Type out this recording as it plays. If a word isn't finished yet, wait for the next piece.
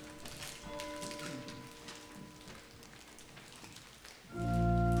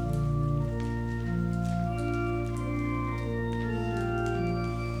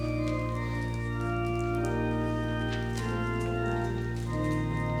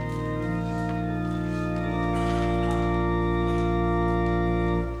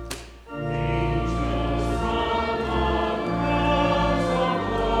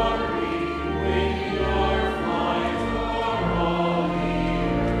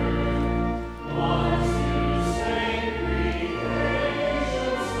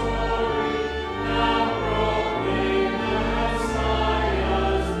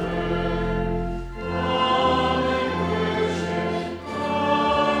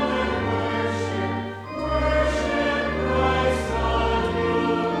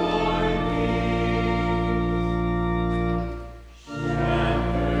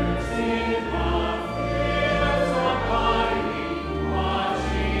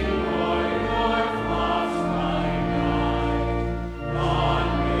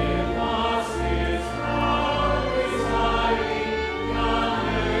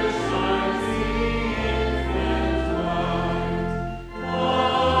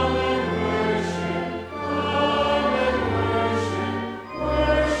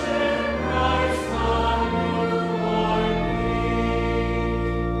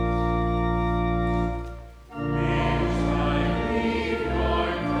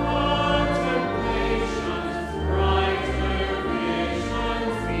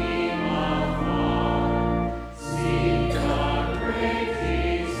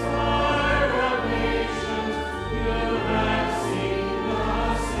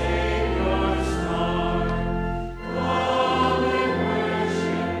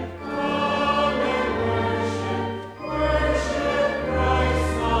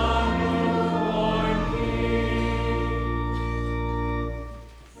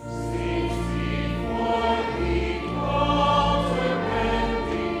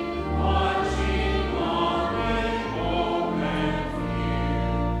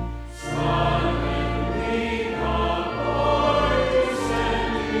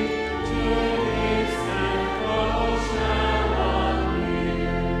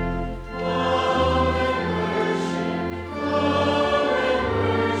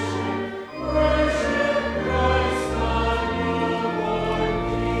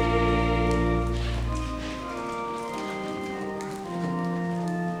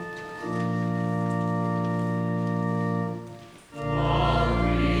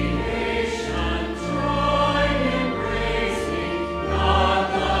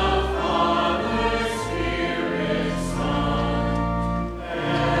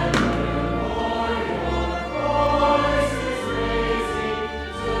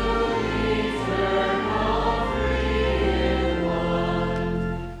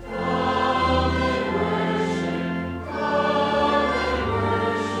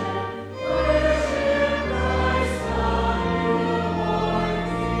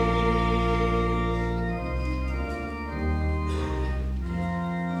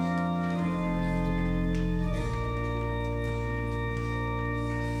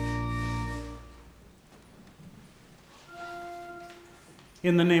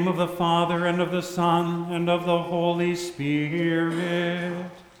In the name of the Father, and of the Son, and of the Holy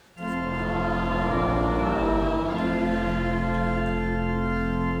Spirit.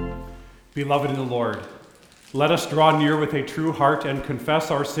 Beloved in the Lord, let us draw near with a true heart and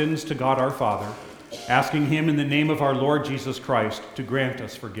confess our sins to God our Father, asking him in the name of our Lord Jesus Christ to grant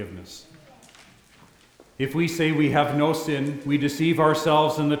us forgiveness. If we say we have no sin, we deceive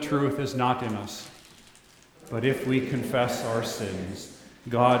ourselves and the truth is not in us. But if we confess our sins,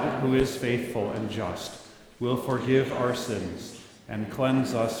 God, who is faithful and just, will forgive our sins and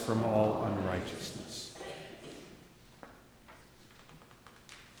cleanse us from all unrighteousness.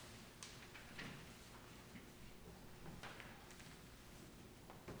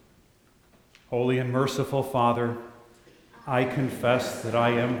 Holy and merciful Father, I confess that I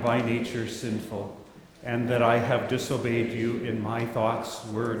am by nature sinful, and that I have disobeyed you in my thoughts,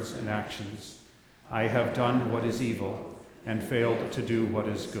 words, and actions. I have done what is evil and failed to do what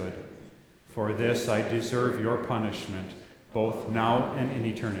is good. For this I deserve your punishment, both now and in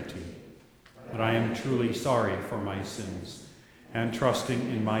eternity. But I am truly sorry for my sins, and trusting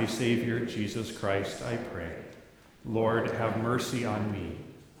in my Savior, Jesus Christ, I pray. Lord, have mercy on me,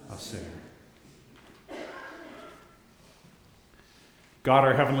 a sinner. God,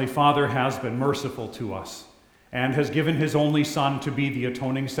 our Heavenly Father, has been merciful to us and has given his only Son to be the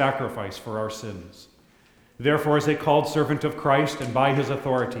atoning sacrifice for our sins. Therefore, as a called servant of Christ and by his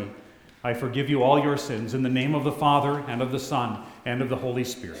authority, I forgive you all your sins in the name of the Father, and of the Son, and of the Holy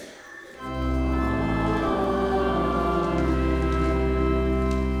Spirit.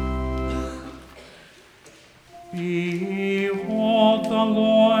 Behold, the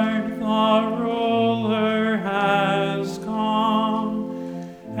Lord, the ruler, has come,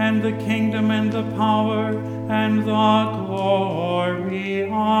 and the kingdom and the power and the glory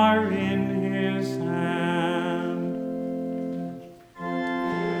are in his hand.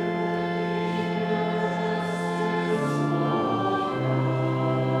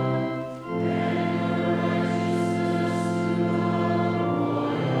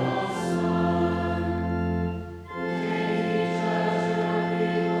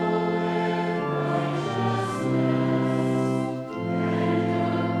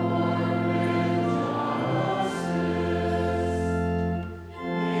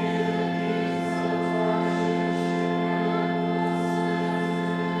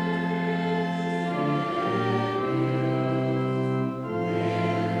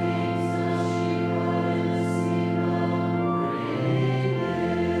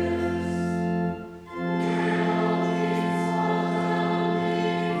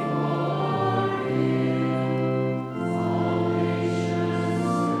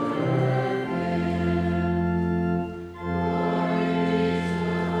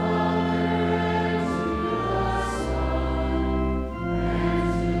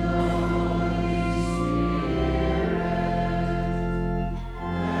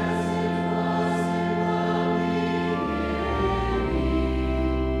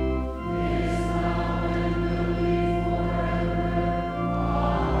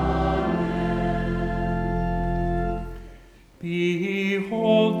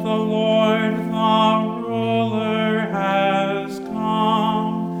 Behold, the Lord, the ruler, has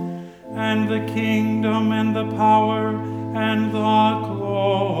come, and the kingdom and the power and the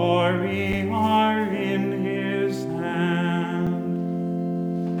glory are in his hand.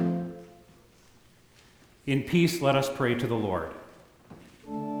 In peace, let us pray to the Lord.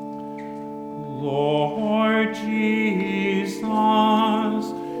 Lord Jesus,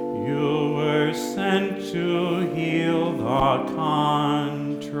 you were sent to heal the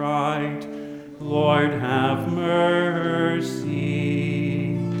contrite. Lord, have mercy.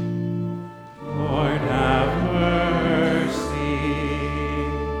 Lord, have mercy.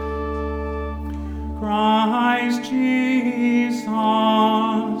 Christ Jesus,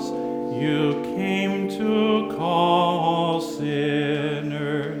 you came to call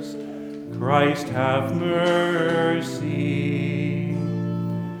sinners. Christ, have mercy.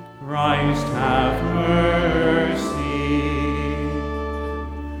 Christ, have mercy.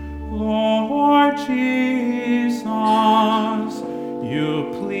 Lord Jesus, you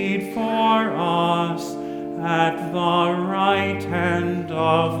plead for us at the right hand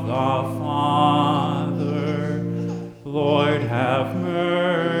of the Father. Lord, have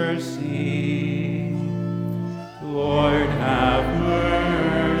mercy. Lord, have mercy.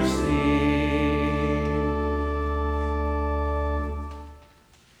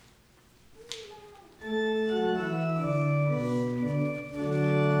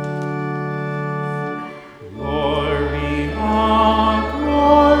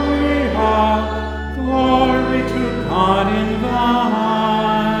 Glory to God in the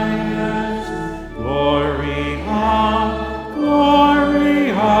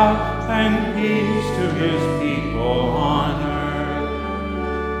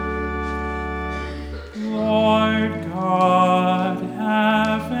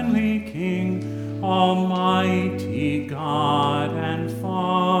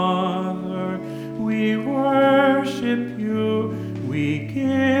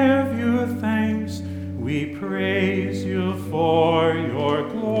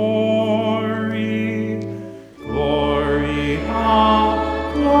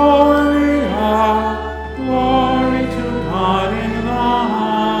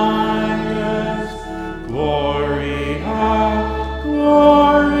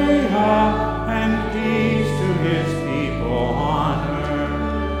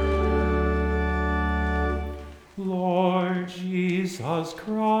Jesus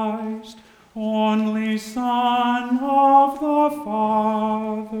Christ, only Son of the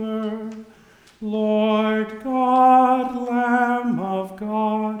Father, Lord God, Lamb of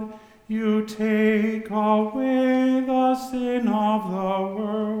God, you take away the sin of the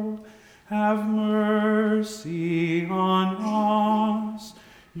world. Have mercy on us.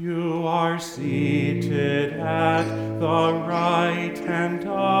 You are seated at the right hand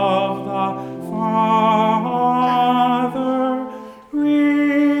of the Father.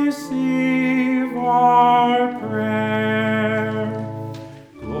 Receive our prayer.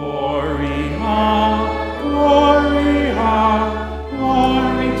 Gloria, Gloria,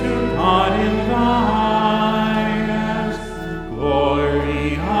 glory to God in the highest.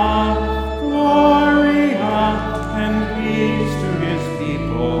 Gloria, Gloria, and peace to his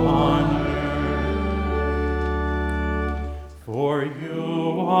people on earth. For you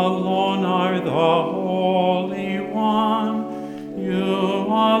alone are the Holy One. You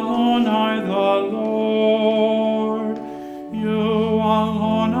alone are the Lord. You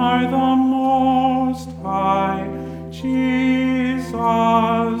alone are the Most High, Jesus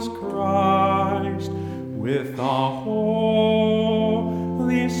Christ, with the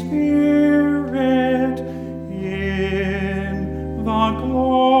Holy Spirit, in the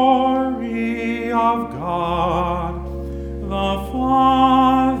glory of God, the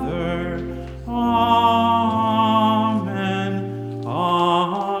Father. Amen.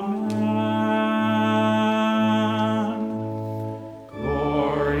 Amen.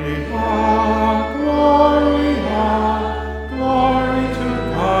 Gloria, Gloria, glory to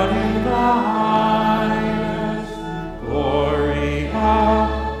God in the highest. Gloria,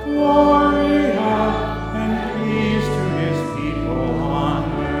 Gloria, and peace to his people on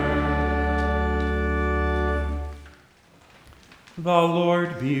earth. The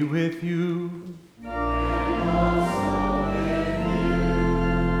Lord be with you.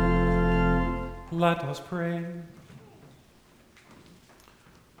 Let us pray.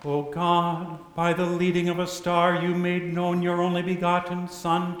 O God, by the leading of a star you made known your only begotten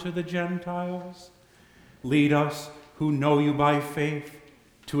Son to the Gentiles. Lead us, who know you by faith,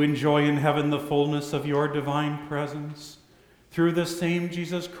 to enjoy in heaven the fullness of your divine presence. Through the same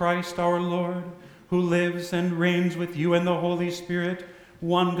Jesus Christ our Lord, who lives and reigns with you and the Holy Spirit,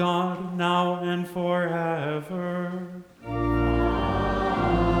 one God, now and forever.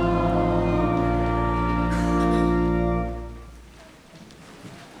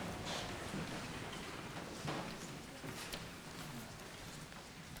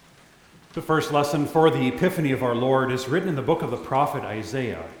 The first lesson for the Epiphany of our Lord is written in the book of the prophet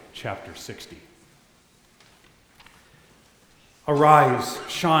Isaiah, chapter 60. Arise,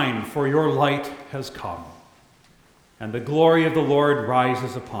 shine, for your light has come, and the glory of the Lord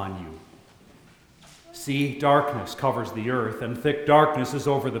rises upon you. See, darkness covers the earth, and thick darkness is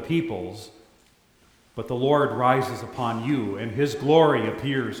over the peoples. But the Lord rises upon you, and his glory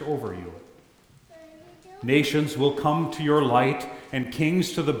appears over you. Nations will come to your light, and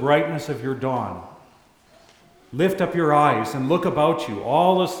kings to the brightness of your dawn. Lift up your eyes and look about you.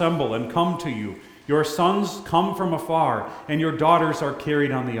 All assemble and come to you. Your sons come from afar, and your daughters are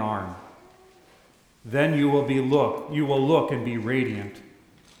carried on the arm. Then you will look and be radiant.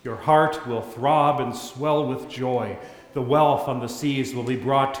 Your heart will throb and swell with joy. The wealth on the seas will be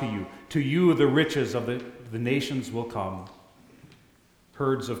brought to you. To you the riches of the nations will come.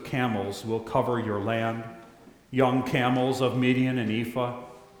 Herds of camels will cover your land, young camels of Midian and Ephah,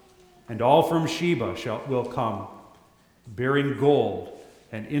 and all from Sheba will come, bearing gold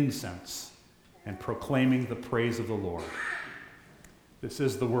and incense and proclaiming the praise of the Lord. This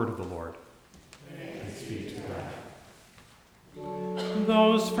is the word of the Lord. Thanks be to God.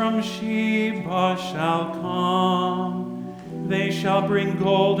 Those from Sheba shall come. They shall bring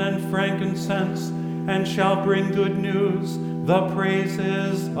gold and frankincense, and shall bring good news, the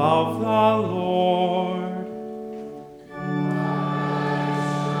praises of the Lord.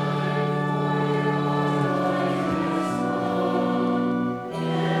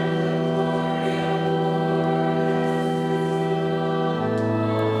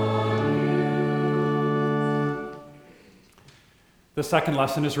 The second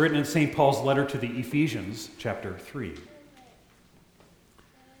lesson is written in St. Paul's letter to the Ephesians, chapter 3.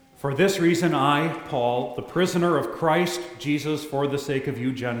 For this reason I, Paul, the prisoner of Christ Jesus for the sake of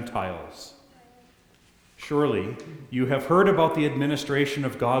you Gentiles. Surely you have heard about the administration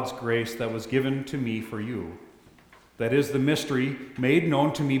of God's grace that was given to me for you. That is the mystery made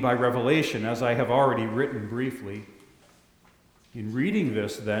known to me by revelation, as I have already written briefly. In reading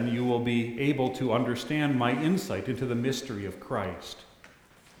this, then, you will be able to understand my insight into the mystery of Christ.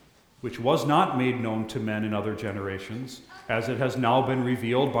 which was not made known to men in other generations, as it has now been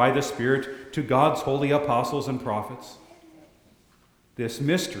revealed by the Spirit to God's holy apostles and prophets. This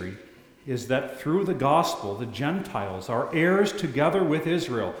mystery is that through the gospel, the Gentiles are heirs together with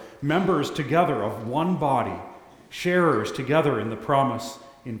Israel, members together of one body, sharers together in the promise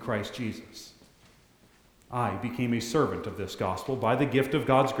in Christ Jesus. I became a servant of this gospel by the gift of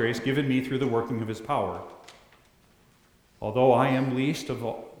God's grace given me through the working of his power. Although I am less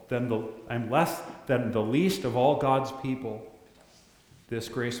than the least of all God's people, this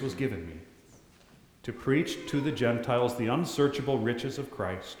grace was given me to preach to the Gentiles the unsearchable riches of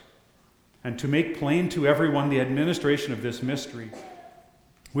Christ, and to make plain to everyone the administration of this mystery,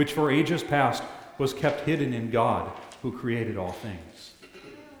 which for ages past was kept hidden in God, who created all things.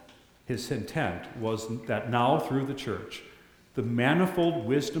 His intent was that now, through the church, the manifold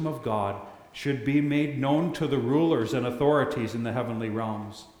wisdom of God should be made known to the rulers and authorities in the heavenly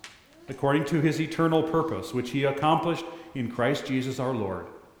realms, according to his eternal purpose, which he accomplished in Christ Jesus our Lord.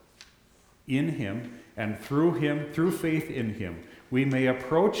 In him and through him, through faith in him, we may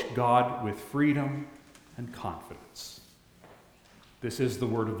approach God with freedom and confidence. This is the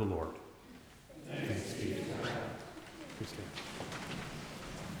word of the Lord. Thanks be to God. Please stand.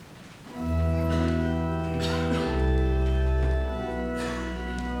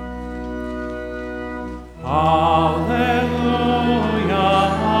 Alleluia,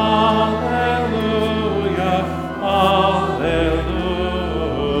 alleluia, alleluia.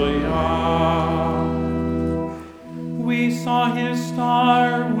 We saw his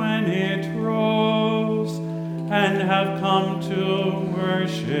star when it rose and have come to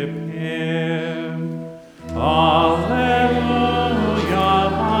worship him. Alleluia,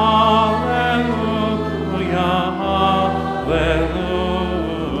 alleluia, alleluia.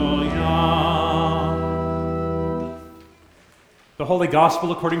 The Holy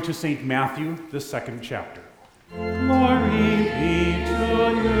Gospel according to St. Matthew, the 2nd chapter. Glory be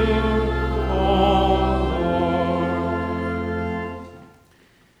to you, O Lord.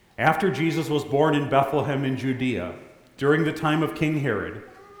 After Jesus was born in Bethlehem in Judea, during the time of King Herod,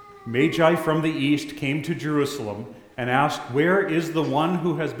 Magi from the east came to Jerusalem and asked, "Where is the one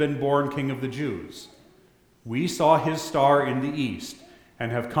who has been born King of the Jews? We saw his star in the east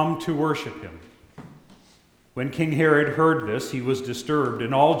and have come to worship him." When King Herod heard this, he was disturbed,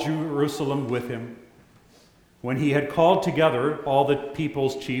 and all Jerusalem with him. When he had called together all the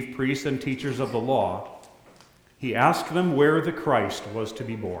people's chief priests and teachers of the law, he asked them where the Christ was to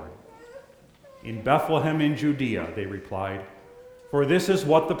be born. "In Bethlehem in Judea," they replied, "for this is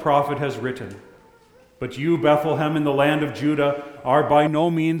what the prophet has written. But you, Bethlehem, in the land of Judah, are by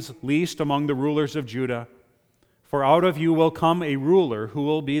no means least among the rulers of Judah, for out of you will come a ruler who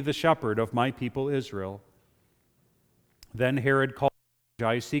will be the shepherd of my people Israel." Then Herod called the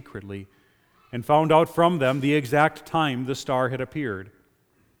Magi secretly and found out from them the exact time the star had appeared.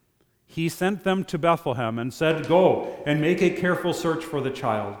 He sent them to Bethlehem and said, "Go and make a careful search for the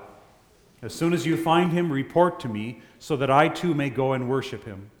child. As soon as you find him, report to me, so that I too may go and worship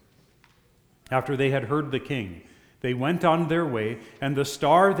him." After they had heard the king, they went on their way, and the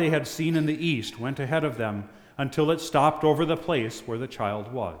star they had seen in the east went ahead of them until it stopped over the place where the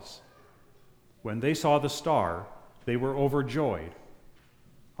child was. When they saw the star, they were overjoyed.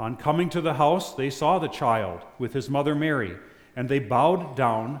 On coming to the house, they saw the child with his mother Mary, and they bowed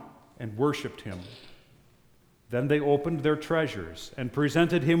down and worshipped him. Then they opened their treasures and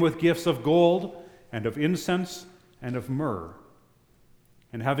presented him with gifts of gold and of incense and of myrrh.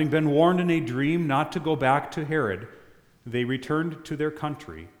 And having been warned in a dream not to go back to Herod, they returned to their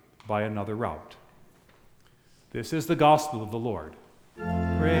country by another route. This is the gospel of the Lord.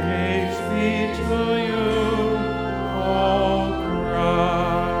 Praise be to you, O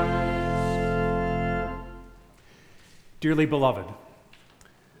Christ. Dearly beloved,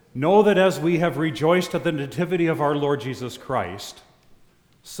 know that as we have rejoiced at the nativity of our Lord Jesus Christ,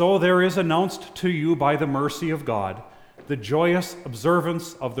 so there is announced to you by the mercy of God the joyous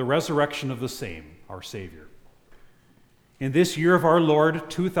observance of the resurrection of the same, our Savior. In this year of our Lord,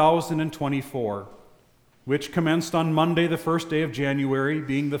 2024, which commenced on Monday, the 1st day of January,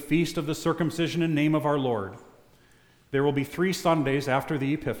 being the feast of the circumcision in name of our Lord, there will be 3 Sundays after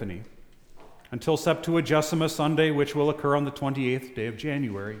the Epiphany, until Septuagesima Sunday, which will occur on the 28th day of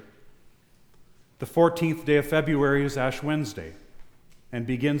January. The 14th day of February is Ash Wednesday, and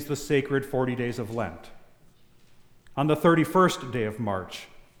begins the sacred 40 days of Lent. On the 31st day of March,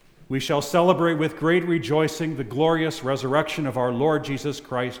 we shall celebrate with great rejoicing the glorious resurrection of our Lord Jesus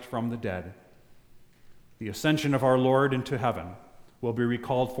Christ from the dead. The ascension of our Lord into heaven will be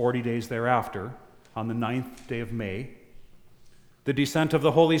recalled 40 days thereafter, on the 9th day of May, The descent of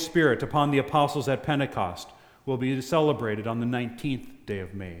the Holy Spirit upon the apostles at Pentecost will be celebrated on the 19th day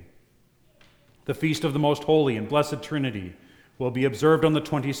of May. The Feast of the Most Holy and Blessed Trinity will be observed on the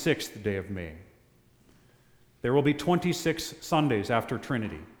 26th day of May. There will be 26 Sundays after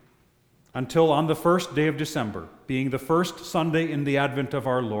Trinity, until on the first day of December, being the first Sunday in the advent of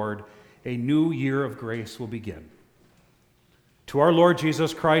our Lord, a new year of grace will begin. To our Lord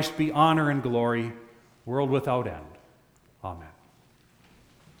Jesus Christ be honor and glory, world without end. Amen.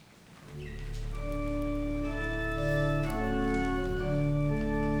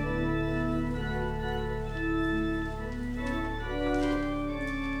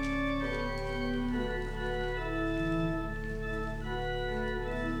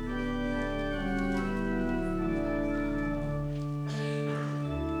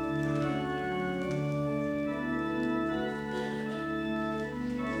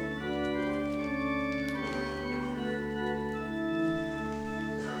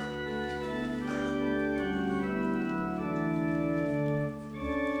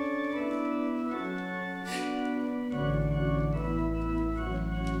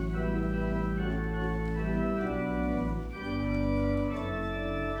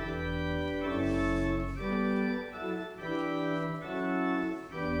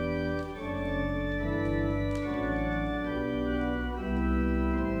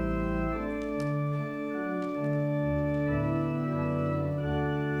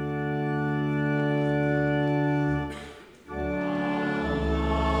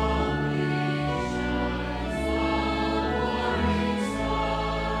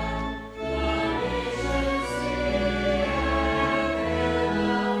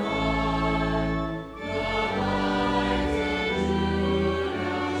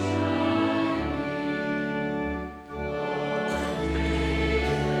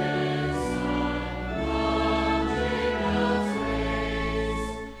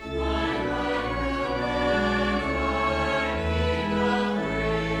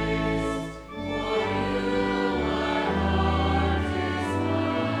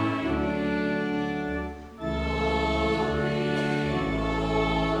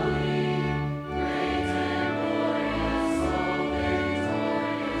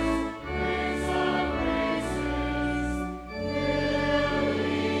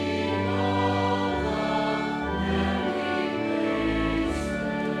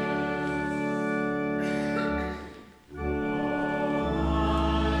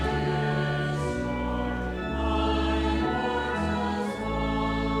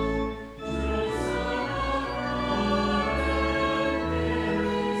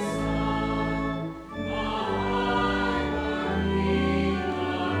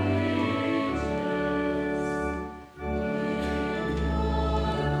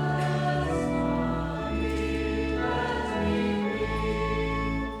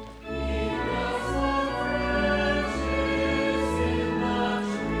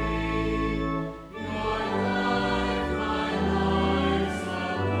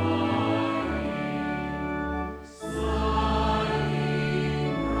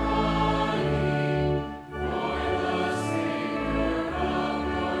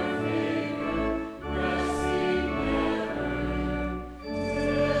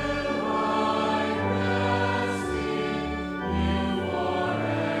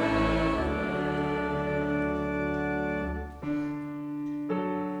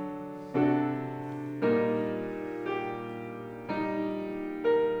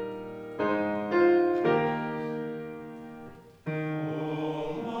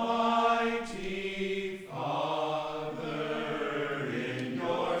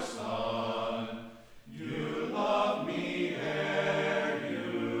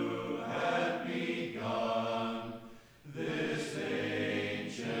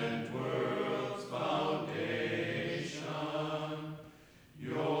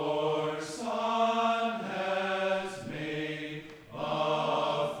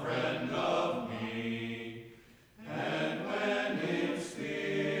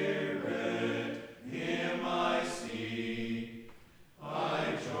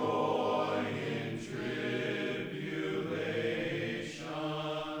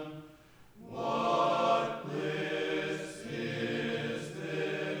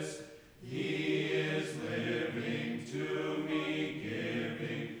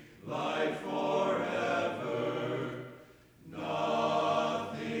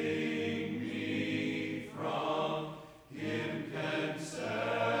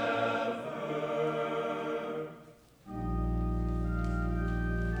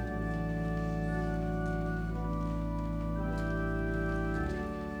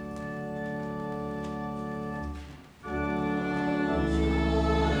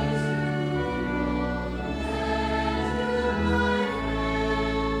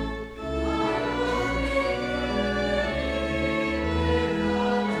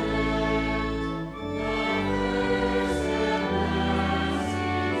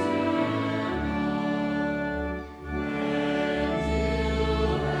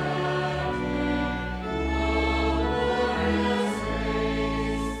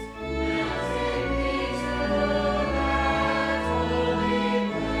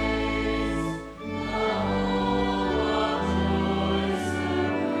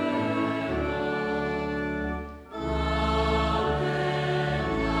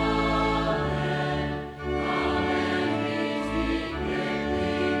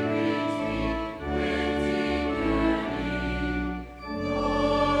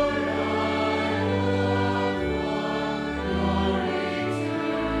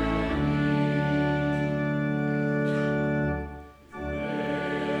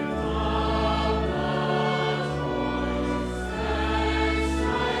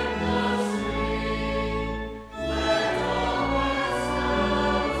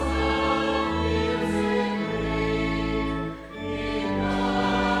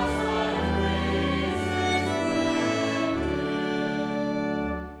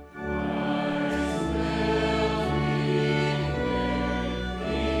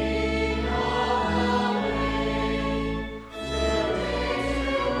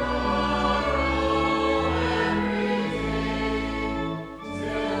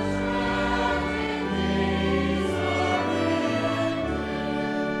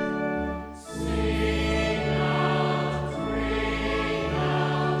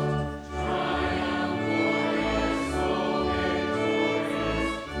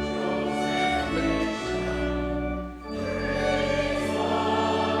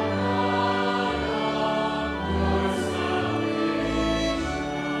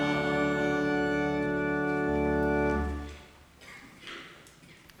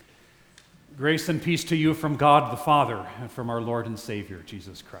 Grace and peace to you from God the Father and from our Lord and Savior,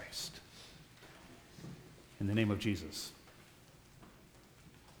 Jesus Christ. In the name of Jesus.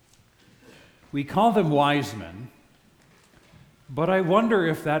 We call them wise men, but I wonder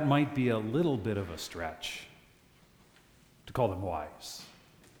if that might be a little bit of a stretch to call them wise.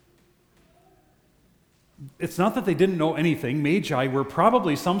 It's not that they didn't know anything. Magi were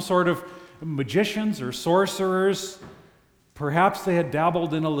probably some sort of magicians or sorcerers. Perhaps they had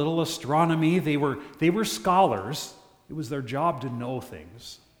dabbled in a little astronomy. They were scholars. It was their job to know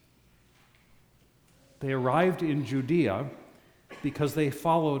things. They arrived in Judea because they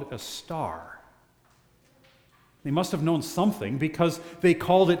followed a star. They must have known something because they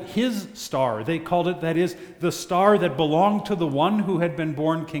called it his star. They called it, that is, the star that belonged to the one who had been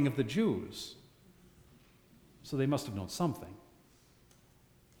born King of the Jews. So they must have known something.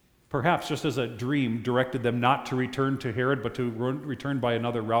 Perhaps just as a dream directed them not to return to Herod, but to return by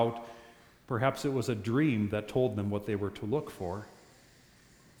another route, perhaps it was a dream that told them what they were to look for.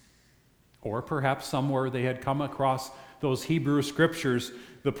 Or perhaps somewhere they had come across those Hebrew scriptures,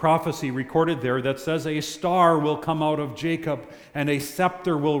 the prophecy recorded there that says, a star will come out of Jacob and a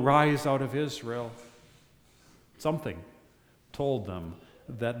scepter will rise out of Israel. Something told them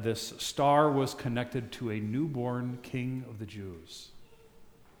that this star was connected to a newborn King of the Jews.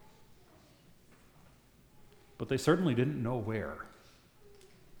 But they certainly didn't know where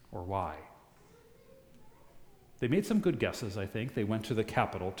or why. They made some good guesses, I think. They went to the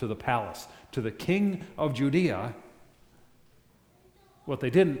capital, to the palace, to the king of Judea. What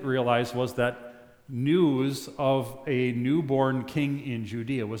they didn't realize was that news of a newborn king in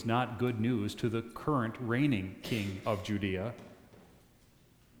Judea was not good news to the current reigning king of Judea.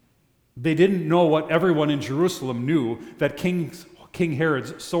 They didn't know what everyone in Jerusalem knew, that King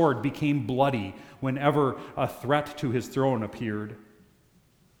Herod's sword became bloody whenever a threat to his throne appeared.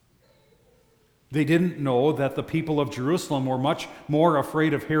 They didn't know that the people of Jerusalem were much more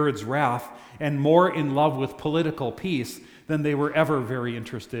afraid of Herod's wrath and more in love with political peace than they were ever very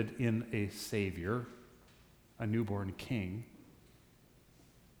interested in a savior, a newborn king.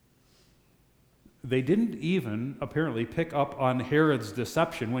 They didn't even apparently pick up on Herod's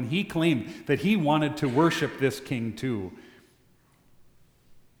deception when he claimed that he wanted to worship this king too.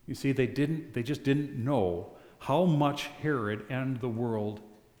 You see, they just didn't know how much Herod and the world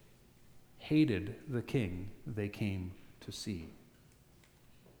hated the king they came to see.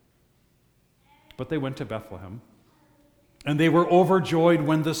 But they went to Bethlehem, and they were overjoyed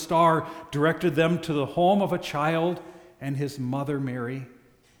when the star directed them to the home of a child and his mother Mary.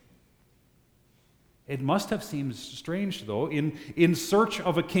 It must have seemed strange, though, in search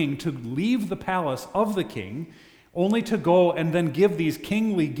of a king, to leave the palace of the king, only to go and then give these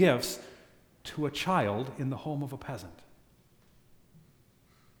kingly gifts to a child in the home of a peasant.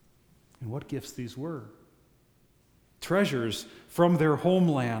 And what gifts these were. Treasures from their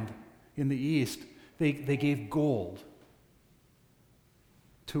homeland in the east. They gave gold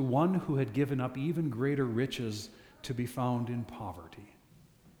to one who had given up even greater riches to be found in poverty.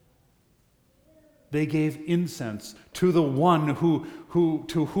 They gave incense to the one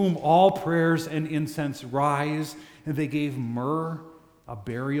to whom all prayers and incense rise, and they gave myrrh, a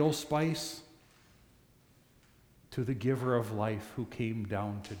burial spice, to the giver of life who came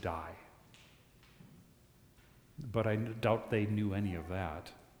down to die. But I doubt they knew any of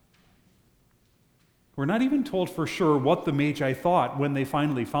that. We're not even told for sure what the Magi thought when they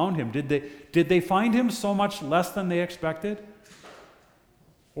finally found him. Did they find him so much less than they expected?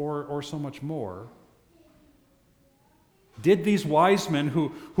 Or so much more? Did these wise men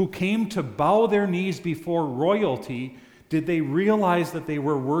who came to bow their knees before royalty, did they realize that they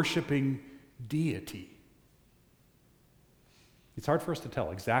were worshiping deity? It's hard for us to tell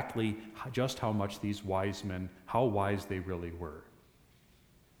exactly just how much these wise men, how wise they really were.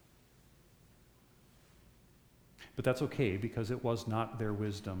 But that's okay, because it was not their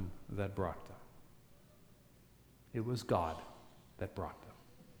wisdom that brought them. It was God that brought them.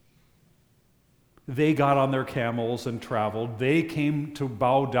 They got on their camels and traveled. They came to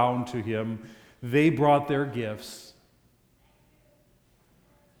bow down to him. They brought their gifts.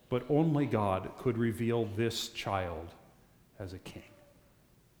 But only God could reveal this child as a king.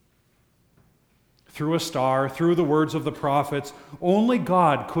 Through a star, through the words of the prophets, only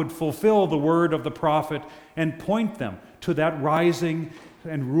God could fulfill the word of the prophet and point them to that rising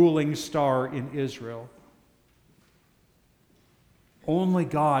and ruling star in Israel. Only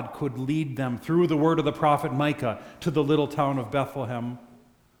God could lead them through the word of the prophet Micah to the little town of Bethlehem.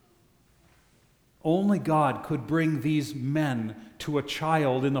 Only God could bring these men to a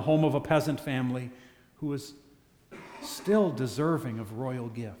child in the home of a peasant family who was still deserving of royal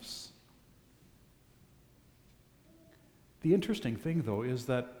gifts. The interesting thing, though, is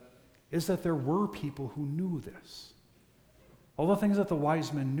that there were people who knew this. All the things that the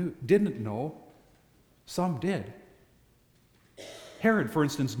wise men didn't know, some did. Herod, for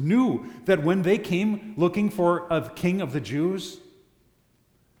instance, knew that when they came looking for a king of the Jews,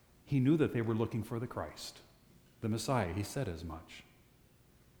 he knew that they were looking for the Christ, the Messiah. He said as much.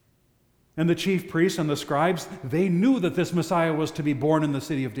 And the chief priests and the scribes, they knew that this Messiah was to be born in the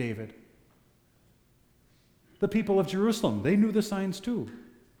city of David. The people of Jerusalem, they knew the signs too.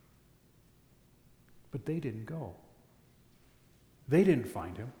 But they didn't go. They didn't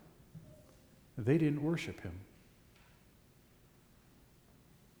find him. They didn't worship him.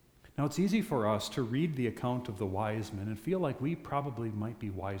 Now, it's easy for us to read the account of the wise men and feel like we probably might be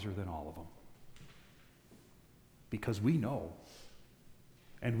wiser than all of them. Because we know.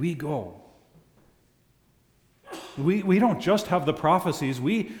 And we go. We don't just have the prophecies.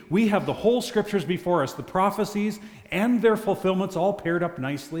 We have the whole scriptures before us, the prophecies and their fulfillments all paired up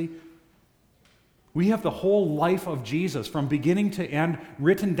nicely. We have the whole life of Jesus from beginning to end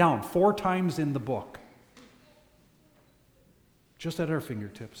written down 4 times in the book. Just at our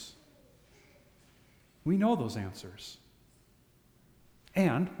fingertips. We know those answers.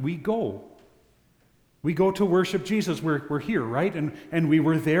 And we go. We go to worship Jesus. We're here, right? And we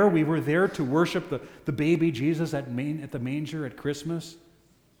were there to worship the baby Jesus at the manger at Christmas,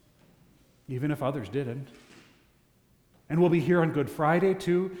 even if others didn't. And we'll be here on Good Friday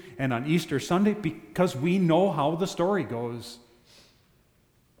too, and on Easter Sunday, because we know how the story goes.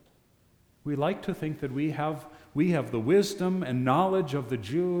 We like to think that we have the wisdom and knowledge of the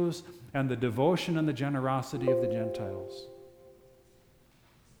Jews and the devotion and the generosity of the Gentiles.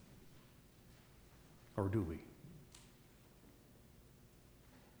 Or do we?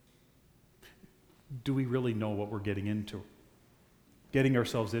 Do we really know what we're getting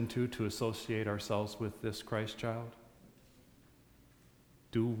ourselves into to associate ourselves with this Christ child?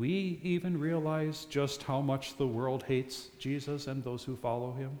 Do we even realize just how much the world hates Jesus and those who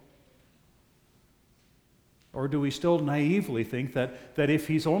follow him? Or do we still naively think that if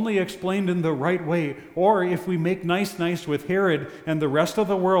he's only explained in the right way, or if we make nice with Herod and the rest of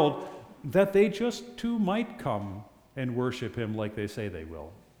the world, that they just too might come and worship him like they say they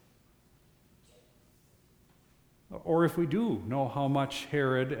will? Or if we do know how much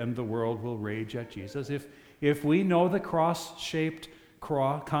Herod and the world will rage at Jesus, if we know the cross-shaped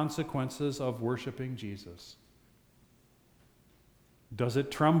consequences of worshiping Jesus, does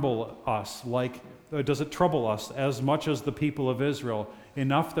it trouble us as much as the people of Israel,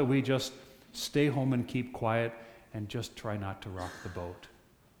 enough that we just stay home and keep quiet and just try not to rock the boat?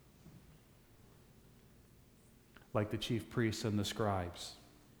 Like the chief priests and the scribes,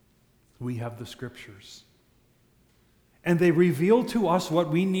 we have the scriptures. And they reveal to us what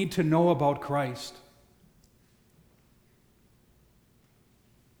we need to know about Christ.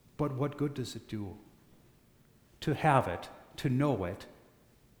 But what good does it do to have it, to know it,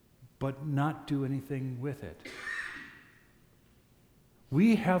 but not do anything with it?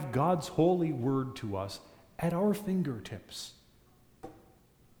 We have God's holy word to us at our fingertips.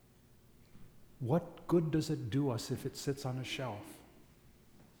 What good does it do us if it sits on a shelf?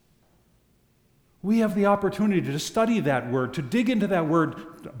 We have the opportunity to study that word, to dig into that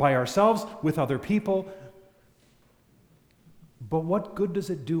word by ourselves, with other people. But what good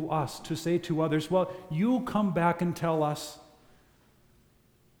does it do us to say to others, well, you come back and tell us,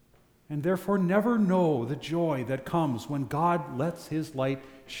 and therefore never know the joy that comes when God lets his light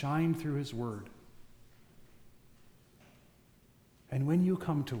shine through his word? And when you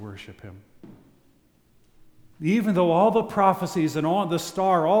come to worship him, even though all the prophecies and all the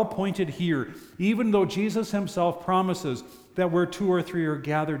star all pointed here, even though Jesus himself promises that where 2 or 3 are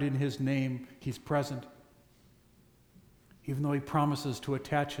gathered in his name, he's present, even though he promises to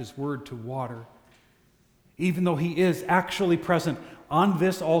attach his word to water, even though he is actually present on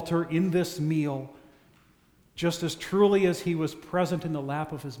this altar, in this meal, just as truly as he was present in the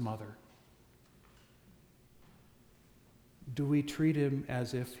lap of his mother, do we treat him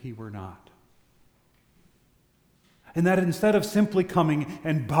as if he were not? And that instead of simply coming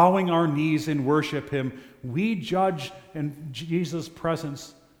and bowing our knees and worship him, we judge in Jesus'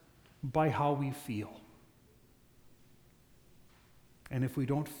 presence by how we feel. And if we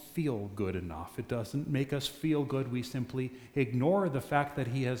don't feel good enough, it doesn't make us feel good, we simply ignore the fact that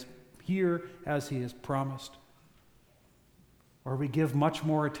he is here as he has promised. Or we give much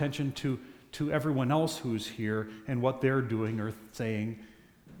more attention to everyone else who's here and what they're doing or saying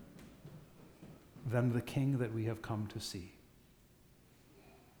than the king that we have come to see.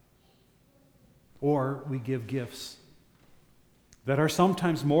 Or we give gifts that are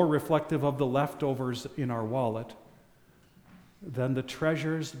sometimes more reflective of the leftovers in our wallet than the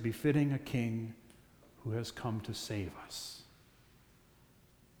treasures befitting a king who has come to save us.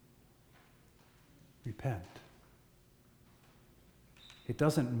 Repent. It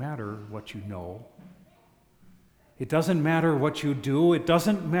doesn't matter what you know. It doesn't matter what you do. It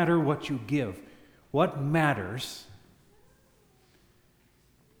doesn't matter what you give. What matters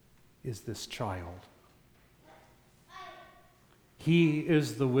is this child. He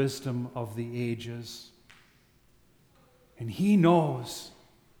is the wisdom of the ages, and he knows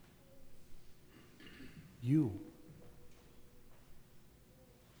you.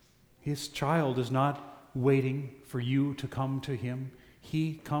 His child is not waiting for you to come to him.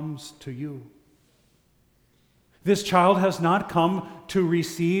 He comes to you. This child has not come to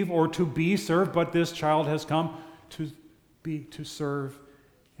receive or to be served, but this child has come to serve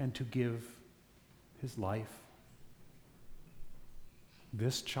and to give his life.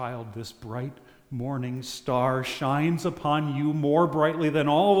 This child, this bright morning star, shines upon you more brightly than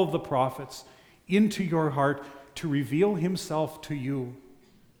all of the prophets into your heart to reveal himself to you.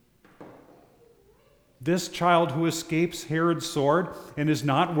 This child who escapes Herod's sword and is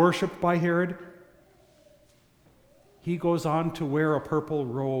not worshipped by Herod, he goes on to wear a purple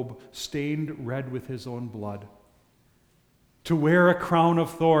robe stained red with his own blood, to wear a crown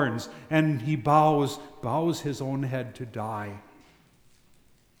of thorns, and he bows his own head to die,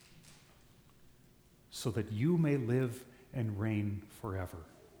 so that you may live and reign forever.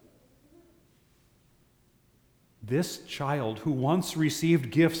 This child who once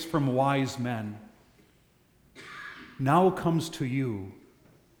received gifts from wise men now comes to you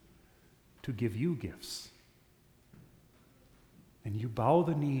to give you gifts. And you bow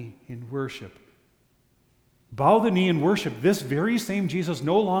the knee in worship. Bow the knee in worship this very same Jesus,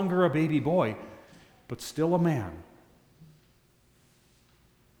 no longer a baby boy, but still a man.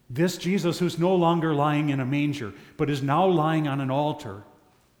 This Jesus who's no longer lying in a manger, but is now lying on an altar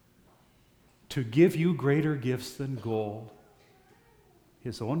to give you greater gifts than gold,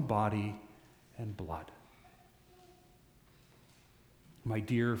 his own body and blood. My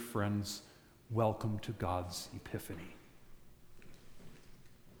dear friends, welcome to God's Epiphany,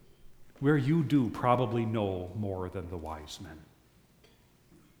 where you do probably know more than the wise men.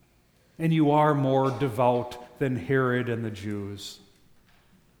 And you are more devout than Herod and the Jews.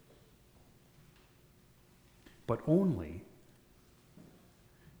 But only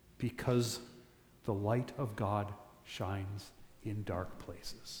because the light of God shines in dark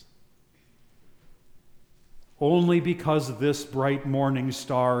places. Only because this bright morning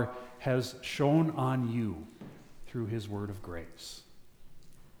star has shone on you through his word of grace.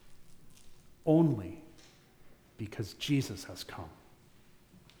 Only because Jesus has come.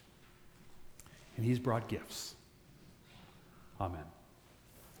 And he's brought gifts. Amen.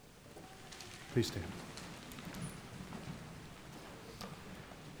 Please stand.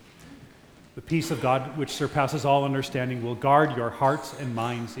 The peace of God, which surpasses all understanding, will guard your hearts and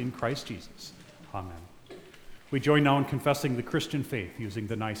minds in Christ Jesus. Amen. We join now in confessing the Christian faith using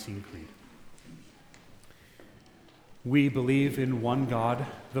the Nicene Creed. We believe in one God,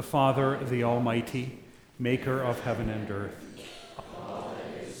 the Father, the Almighty, maker of heaven and earth. All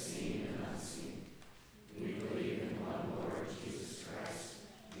that is seen and unseen. We believe in one Lord Jesus Christ,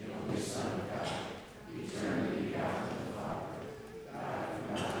 the only Son of God, eternally begotten of the Father, God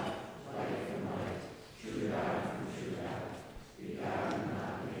from God, light from light, true God from true God, begotten,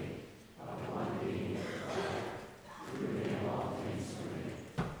 not made, of one being with the Father, through him all things were made.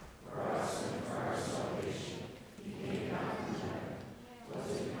 For us and for our salvation, he came down from heaven, was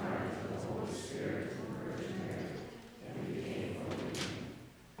incarnate of the Holy Spirit from the Virgin Mary, and became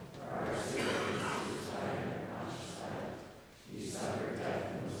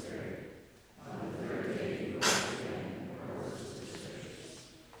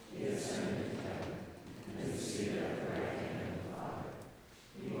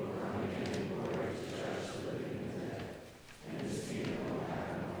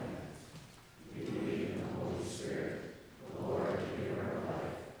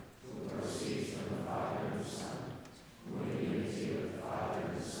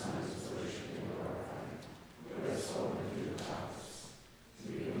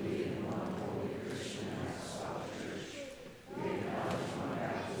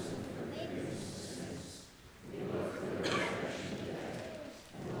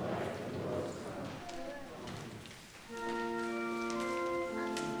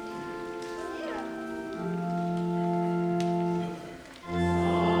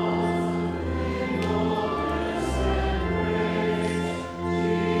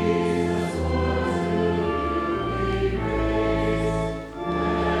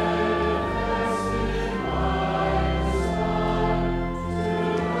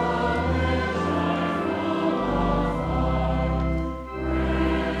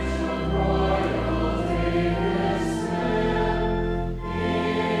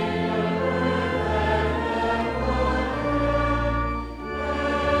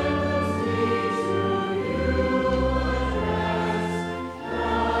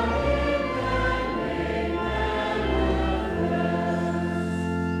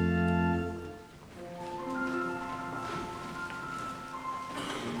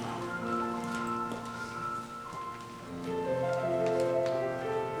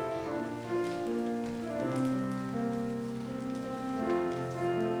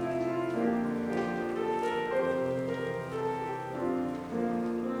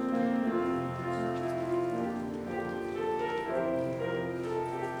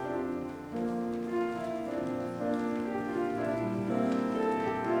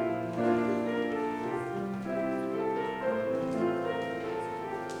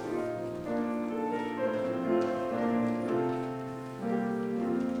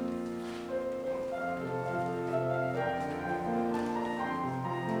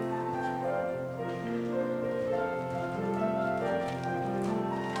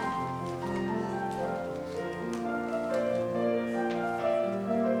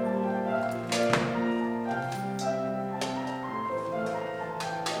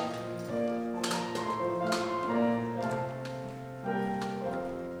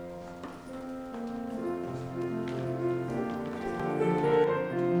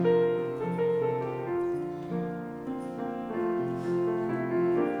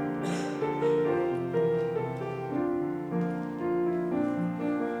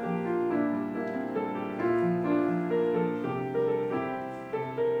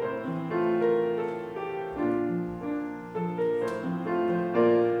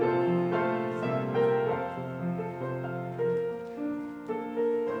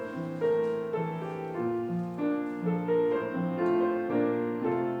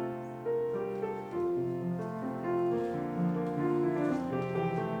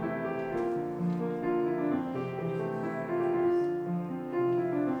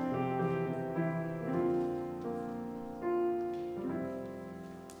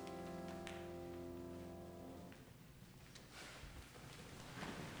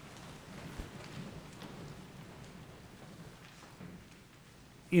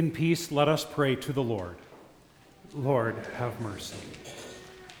In peace, let us pray to the Lord. Lord, have mercy.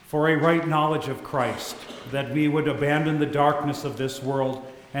 For a right knowledge of Christ, that we would abandon the darkness of this world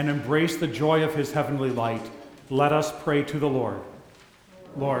and embrace the joy of his heavenly light, let us pray to the Lord.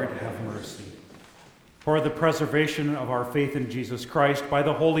 Lord, have mercy. For the preservation of our faith in Jesus Christ by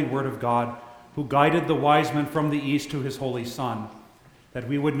the holy word of God, who guided the wise men from the east to his holy Son, that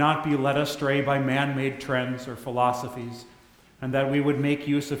we would not be led astray by man-made trends or philosophies, and that we would make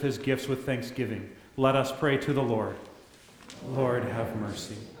use of his gifts with thanksgiving. Let us pray to the Lord. Lord, have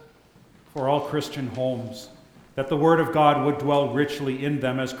mercy. For all Christian homes, that the word of God would dwell richly in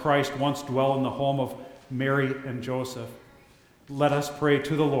them as Christ once dwelt in the home of Mary and Joseph. Let us pray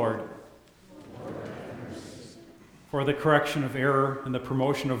to the Lord. Lord, have mercy. For the correction of error and the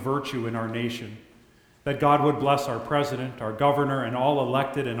promotion of virtue in our nation, that God would bless our president, our governor, and all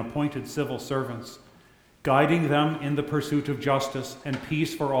elected and appointed civil servants, guiding them in the pursuit of justice and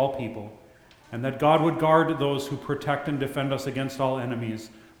peace for all people, and that God would guard those who protect and defend us against all enemies.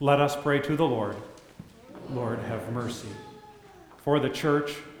 Let us pray to the Lord. Lord, have mercy. For the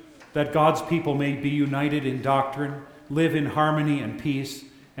church, that God's people may be united in doctrine, live in harmony and peace,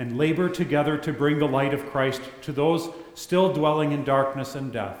 and labor together to bring the light of Christ to those still dwelling in darkness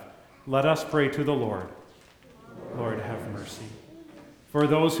and death. Let us pray to the Lord. Lord, have mercy. For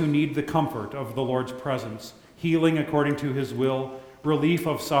those who need the comfort of the Lord's presence, healing according to his will, relief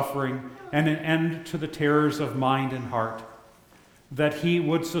of suffering, and an end to the terrors of mind and heart, that he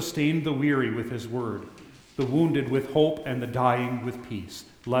would sustain the weary with his word, the wounded with hope, and the dying with peace.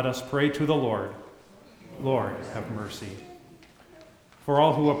 Let us pray to the Lord. Lord, have mercy. For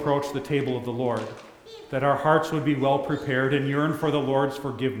all who approach the table of the Lord, that our hearts would be well prepared and yearn for the Lord's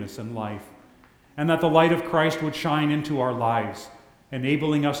forgiveness and life, and that the light of Christ would shine into our lives,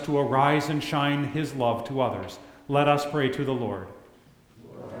 enabling us to arise and shine his love to others. Let us pray to the Lord.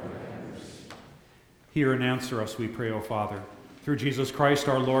 Lord, have mercy. Hear and answer us, we pray, O Father, through Jesus Christ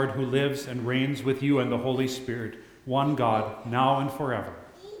our Lord, who lives and reigns with you and the Holy Spirit, one God, now and forever.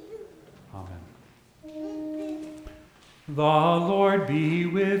 Amen. The Lord be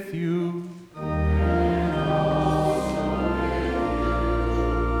with you. And also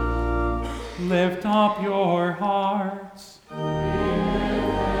with you. Lift up your hearts.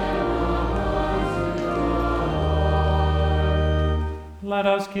 Let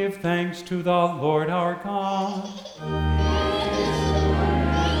us give thanks to the Lord our God.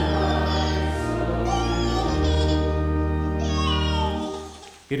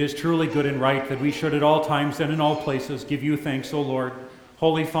 It is truly good and right that we should at all times and in all places give you thanks, O Lord,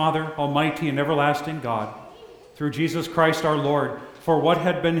 Holy Father, Almighty and everlasting God, through Jesus Christ our Lord, for what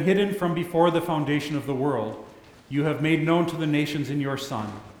had been hidden from before the foundation of the world, you have made known to the nations in your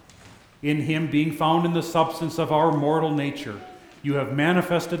Son. In him, being found in the substance of our mortal nature, you have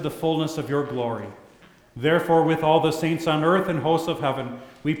manifested the fullness of your glory. Therefore, with all the saints on earth and hosts of heaven,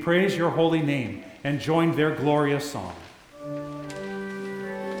 we praise your holy name and join their glorious song.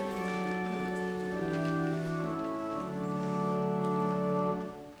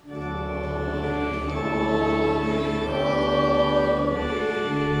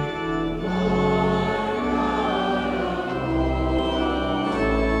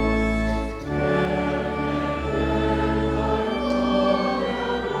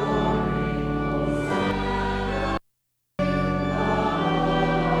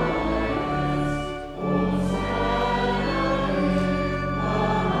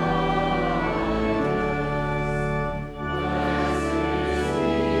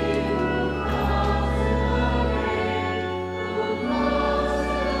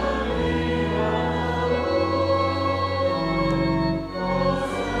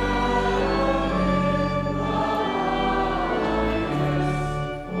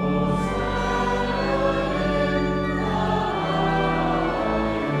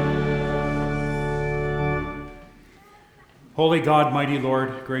 Holy God, mighty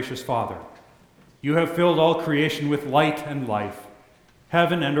Lord, gracious Father, you have filled all creation with light and life.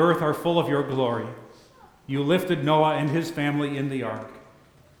 Heaven and earth are full of your glory. You lifted Noah and his family in the ark.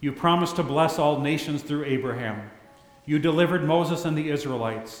 You promised to bless all nations through Abraham. You delivered Moses and the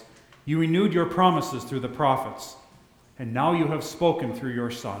Israelites. You renewed your promises through the prophets. And now you have spoken through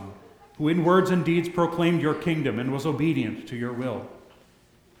your Son, who in words and deeds proclaimed your kingdom and was obedient to your will.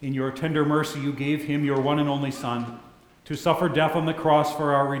 In your tender mercy, you gave him, your one and only Son, to suffer death on the cross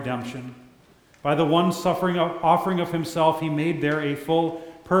for our redemption. By the one offering of himself, he made there a full,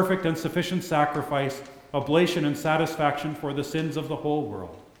 perfect, and sufficient sacrifice, oblation and satisfaction for the sins of the whole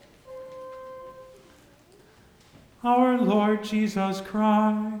world. Our Lord Jesus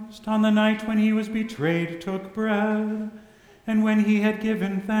Christ, on the night when he was betrayed, took bread, And when he had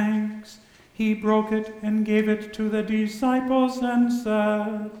given thanks, he broke it and gave it to the disciples and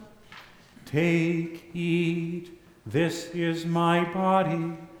said, "Take, eat, this is my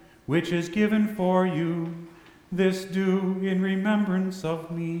body, which is given for you. This do in remembrance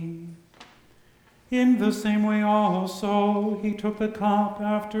of me." In the same way also he took the cup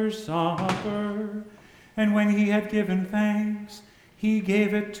after supper, and when he had given thanks, he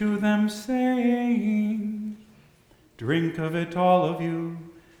gave it to them, saying, "Drink of it, all of you.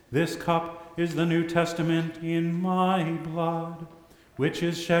 This cup is the New Testament in my blood, which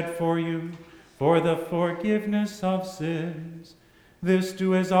is shed for you for the forgiveness of sins. This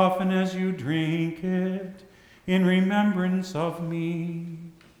do as often as you drink it in remembrance of me."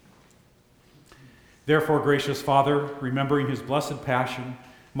 Therefore, gracious Father, remembering his blessed passion,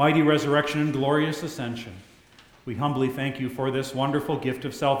 mighty resurrection, and glorious ascension, we humbly thank you for this wonderful gift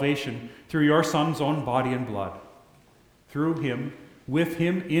of salvation through your Son's own body and blood. Through him, with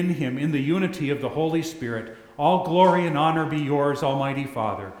him, in the unity of the Holy Spirit, all glory and honor be yours, Almighty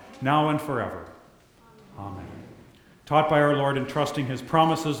Father, now and forever. Amen. Taught by our Lord and trusting his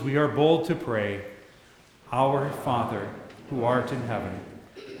promises, we are bold to pray, "Our Father, who art in heaven,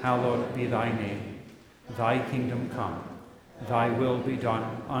 hallowed be thy name. Thy kingdom come, thy will be done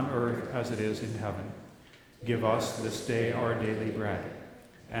on earth as it is in heaven. Give us this day our daily bread,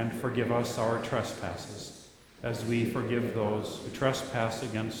 and forgive us our trespasses, as we forgive those who trespass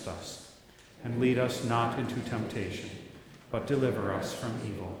against us. And lead us not into temptation, but deliver us from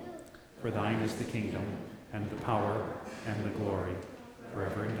evil. For thine is the kingdom, and the power, and the glory,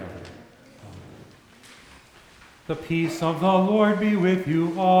 forever and ever. Amen." The peace of the Lord be with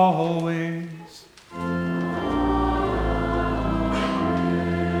you always.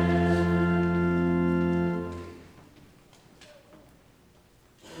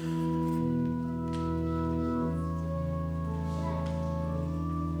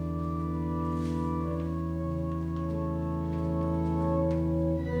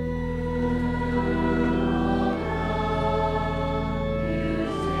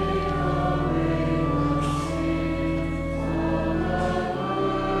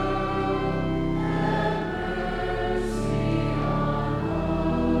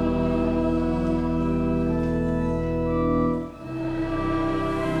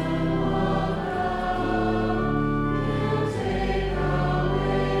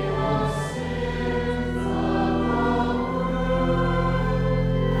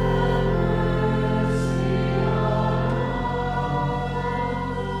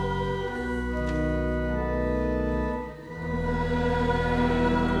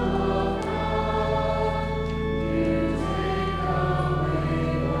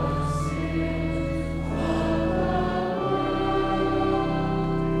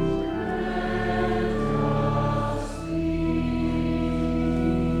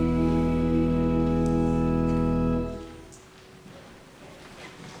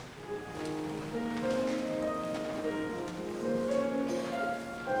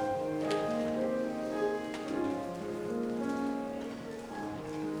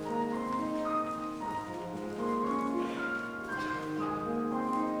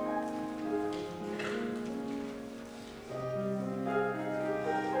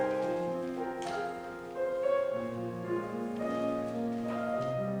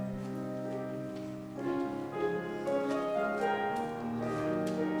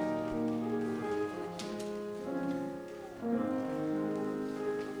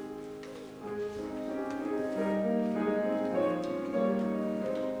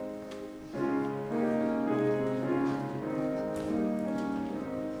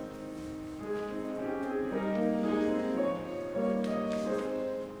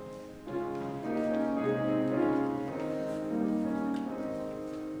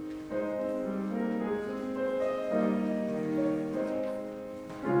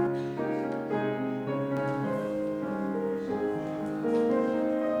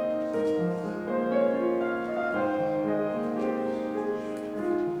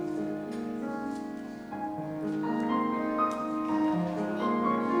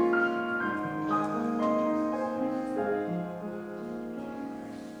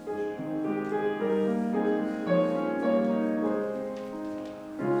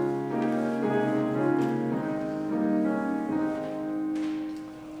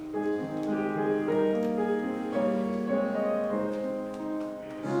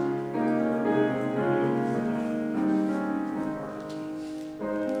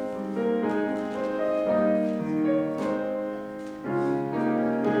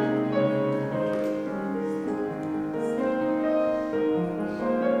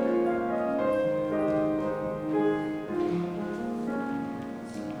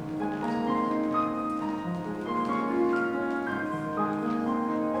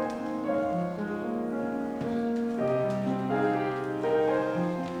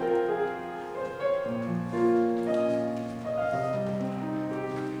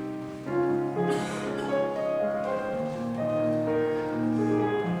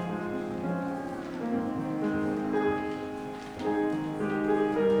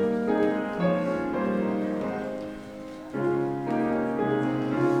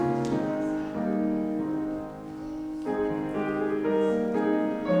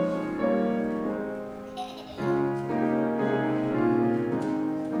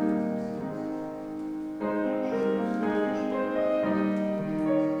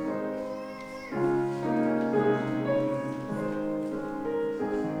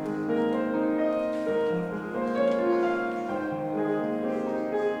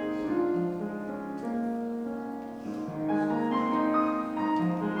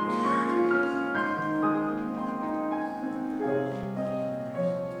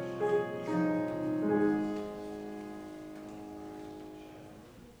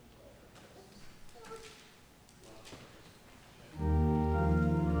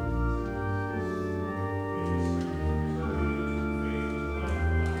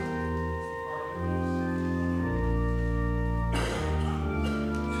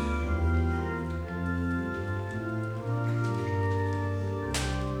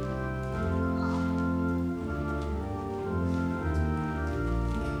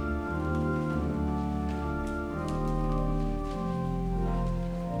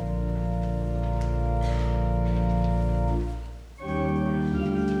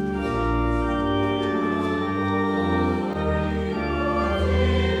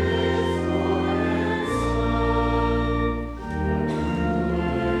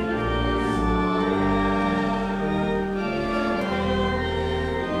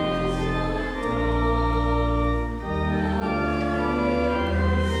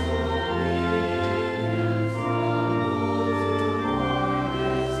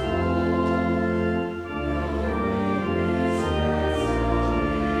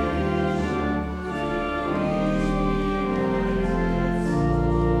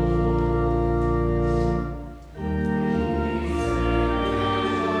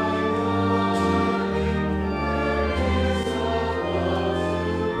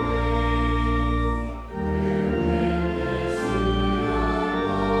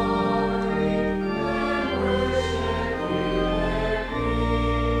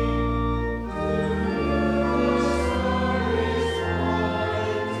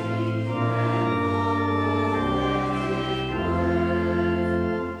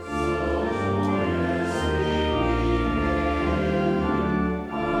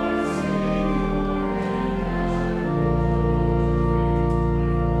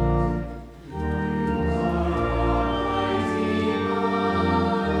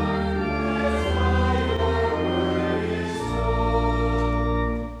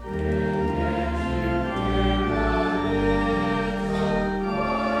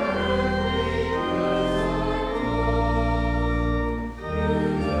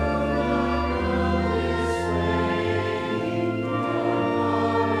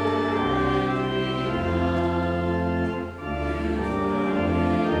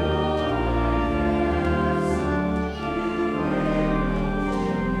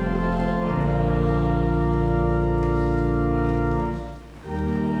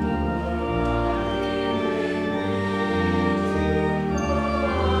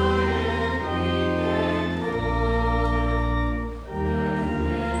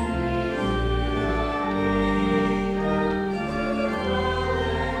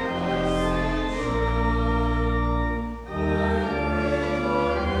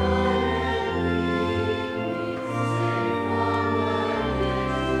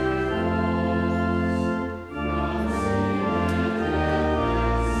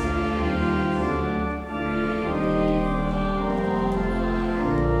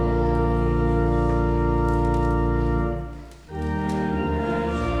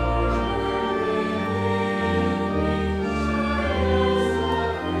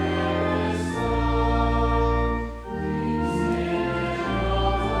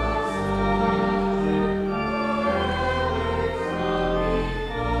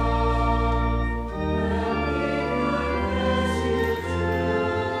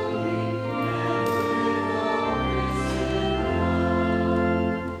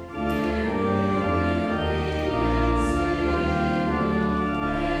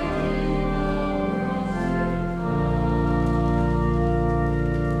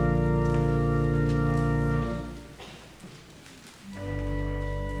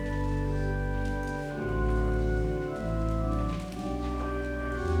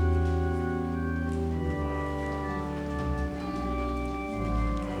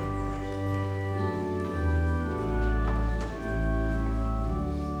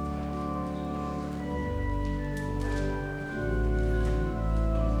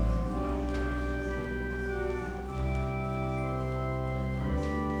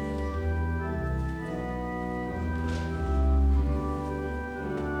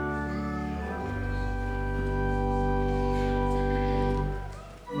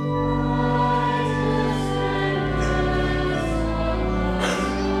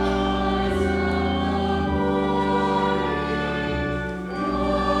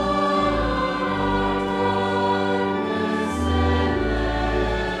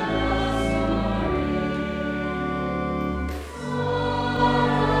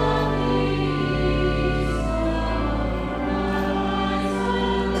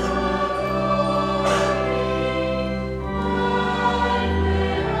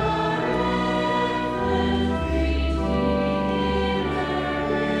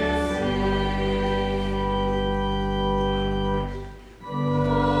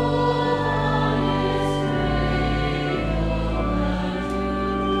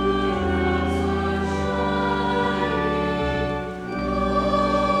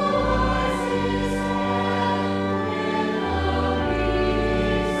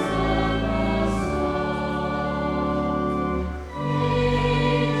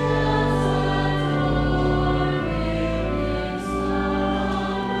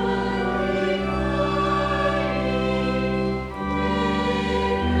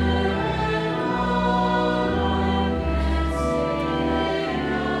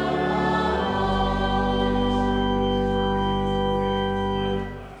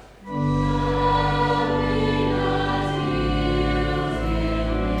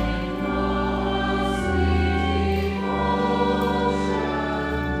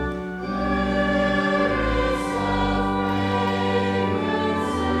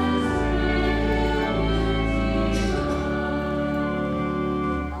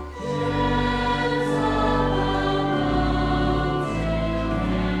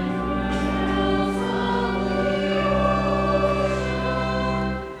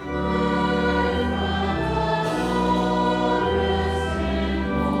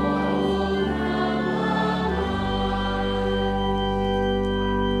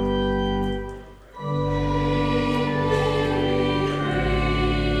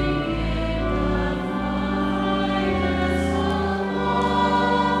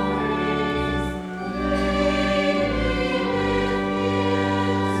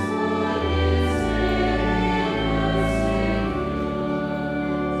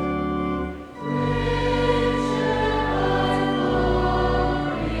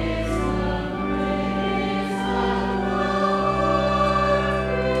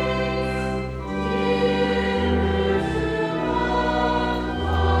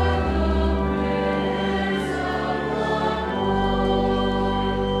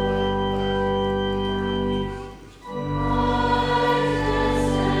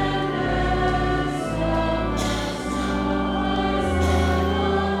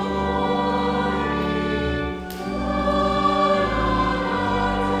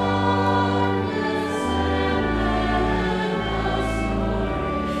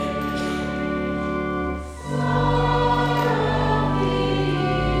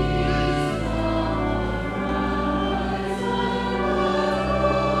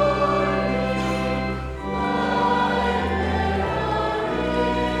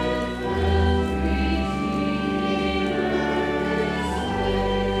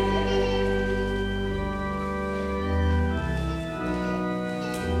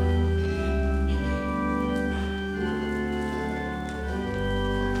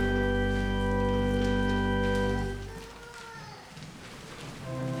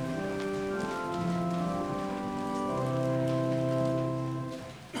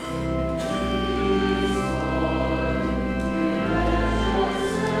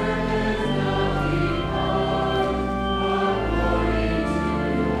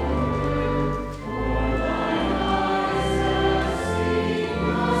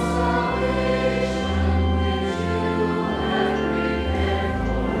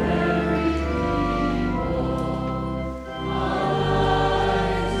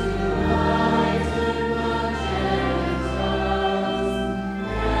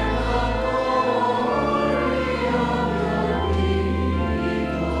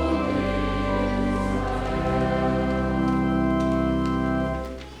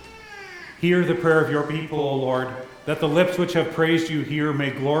 Hear the prayer of your people, O Lord, that the lips which have praised you here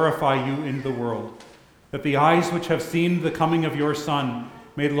may glorify you in the world, that the eyes which have seen the coming of your Son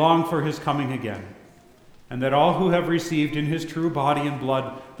may long for his coming again, and that all who have received in his true body and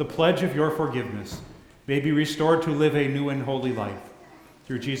blood the pledge of your forgiveness may be restored to live a new and holy life.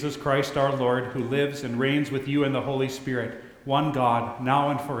 Through Jesus Christ our Lord, who lives and reigns with you in the Holy Spirit, one God,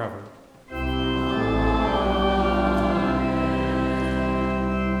 now and forever.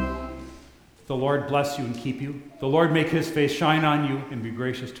 The Lord bless you and keep you. The Lord make his face shine on you and be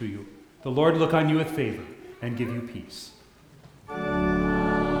gracious to you. The Lord look on you with favor and give you peace.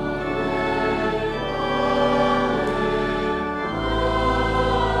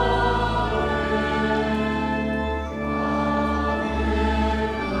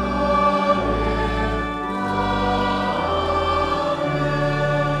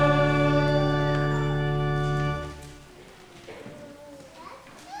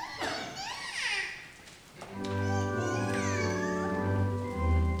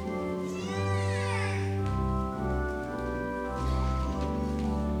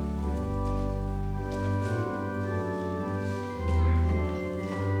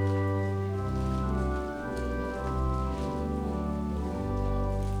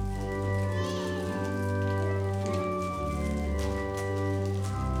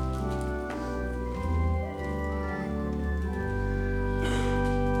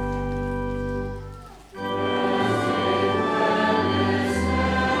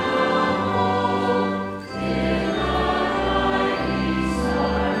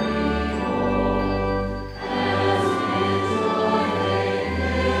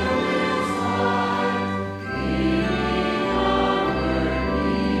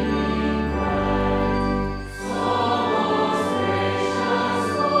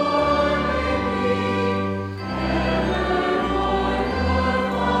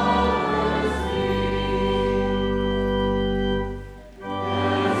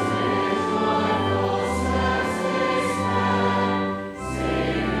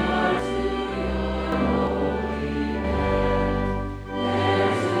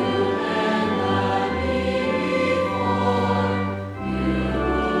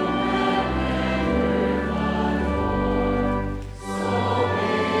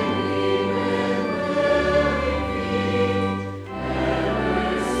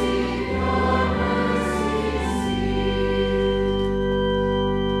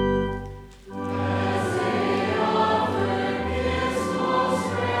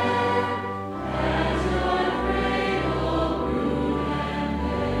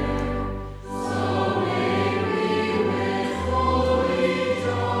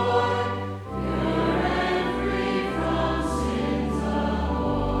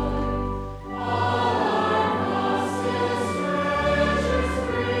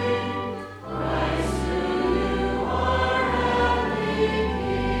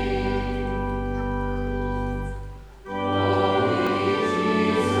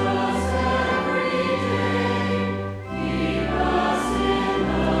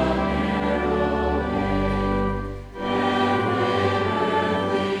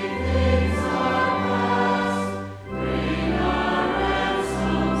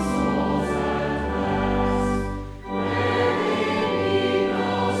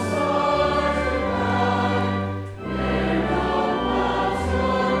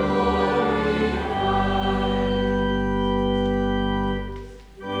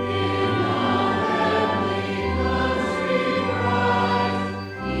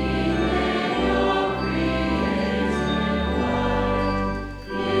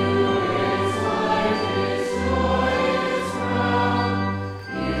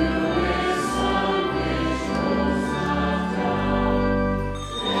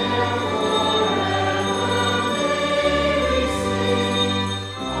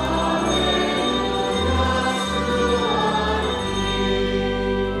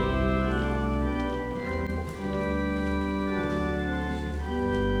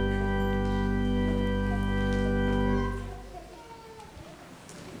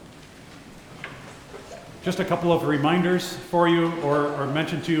 Just a couple of reminders for you, or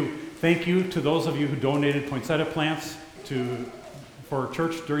mention to you. Thank you to those of you who donated poinsettia plants for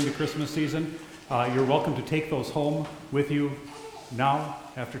church during the Christmas season. You're welcome to take those home with you now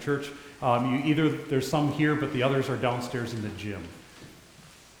after church. There's some here, but the others are downstairs in the gym.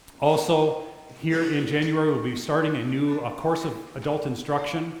 Also, here in January, we'll be starting a course of adult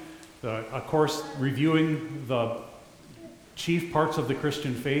instruction, a course reviewing the chief parts of the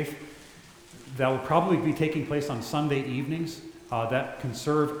Christian faith. That will probably be taking place on Sunday evenings. That can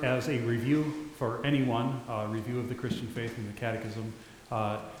serve as a review for anyone, review of the Christian faith and the catechism.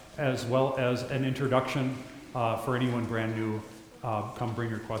 as well as an introduction for anyone brand new. Come bring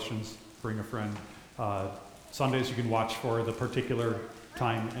your questions, bring a friend. Sundays you can watch for the particular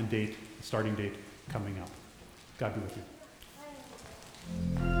time and date, starting date coming up. God be with you.